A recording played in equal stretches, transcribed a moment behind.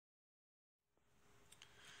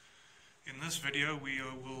In this video we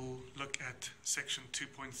will look at section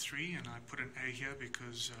 2.3, and I put an A here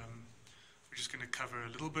because we're just going to cover a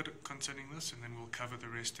little bit concerning this, and then we'll cover the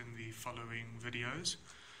rest in the following videos.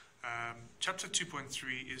 Chapter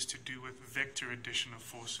 2.3 is to do with vector addition of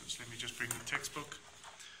forces. Let me just bring the textbook.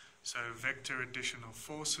 So vector addition of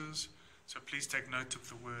forces. So please take note of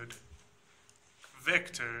the word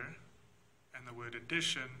vector and the word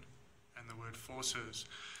addition and the word forces.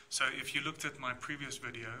 So if you looked at my previous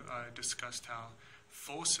video, I discussed how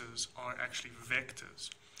forces are actually vectors.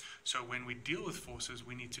 So when we deal with forces,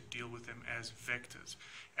 we need to deal with them as vectors.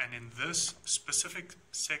 And in this specific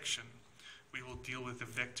section, we will deal with the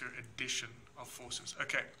vector addition of forces.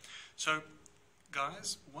 Okay, so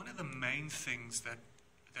guys, one of the main things that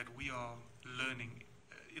we are learning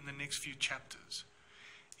in the next few chapters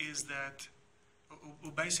is that,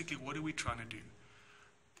 well, basically, what are we trying to do?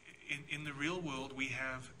 In the real world, we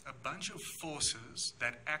have a bunch of forces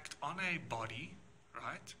that act on a body,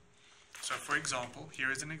 right? So, for example, here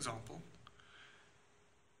is an example.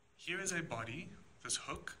 Here is a body, this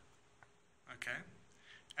hook, okay?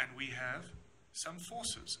 And we have some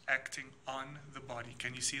forces acting on the body.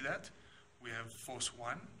 Can you see that? We have force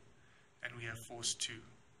 1 and we have force 2.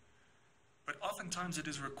 But oftentimes it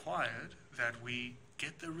is required that we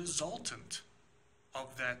get the resultant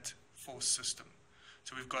of that force system.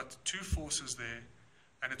 So we've got two forces there,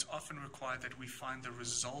 and it's often required that we find the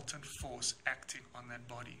resultant force acting on that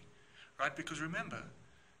body, right? Because remember,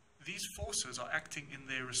 these forces are acting in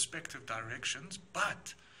their respective directions,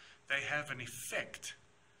 but they have an effect.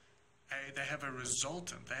 They have a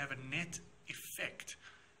resultant. They have a net effect,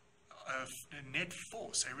 a net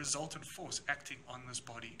force, a resultant force acting on this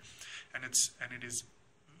body. And it is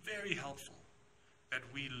very helpful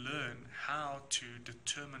that we learn how to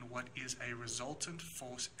determine what is a resultant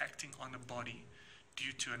force acting on a body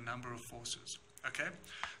due to a number of forces. Okay,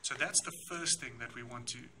 so that's the first thing that we want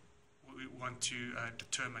to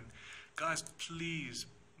determine. Guys, please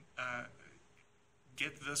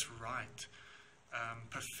get this right.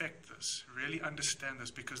 Perfect this. Really understand this,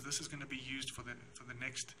 because this is going to be used for the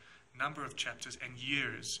next number of chapters and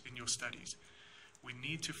years in your studies. We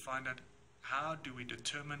need to find out, how do we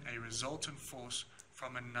determine a resultant force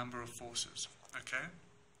from a number of forces, okay?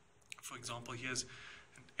 For example, here's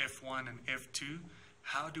an F1 and F2.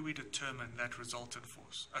 How do we determine that resultant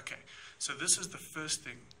force? Okay, so this is the first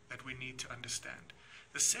thing that we need to understand.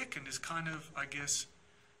 The second is kind of, I guess,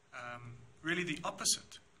 really the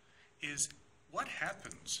opposite, is what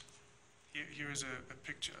happens. Here is a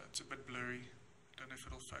picture. It's a bit blurry. I don't know if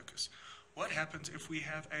it'll focus. What happens if we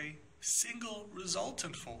have a single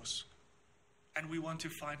resultant force and we want to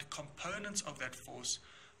find components of that force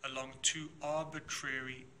along two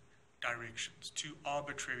arbitrary directions, two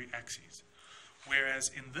arbitrary axes?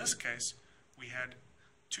 Whereas in this case, we had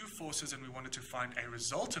two forces and we wanted to find a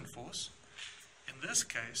resultant force. In this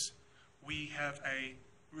case, we have a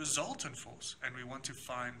resultant force and we want to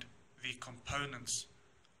find the components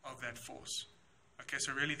of that force. Okay,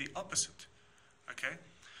 so really the opposite. Okay,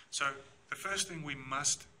 so the first thing we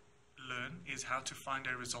must learn is how to find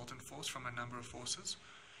a resultant force from a number of forces.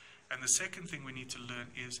 And the second thing we need to learn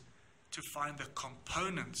is to find the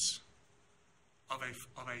components of a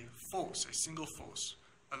force, a single force,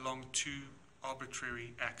 along two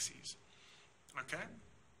arbitrary axes. Okay?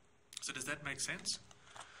 So does that make sense?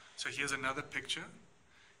 So here's another picture.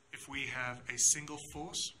 If we have a single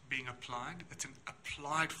force being applied, it's an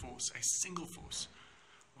applied force, a single force.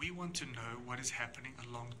 We want to know what is happening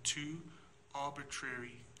along two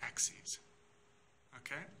arbitrary axes.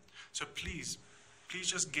 Okay? So please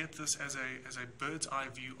just get this as a bird's eye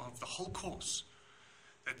view of the whole course,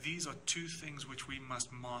 that these are two things which we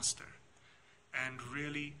must master. And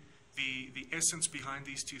really, the essence behind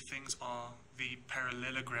these two things are the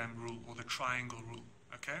parallelogram rule or the triangle rule.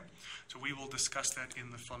 Okay? So we will discuss that in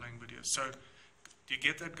the following videos. So do you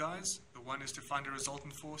get that, guys? The one is to find a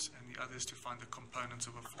resultant force and the other is to find the components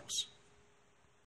of a force.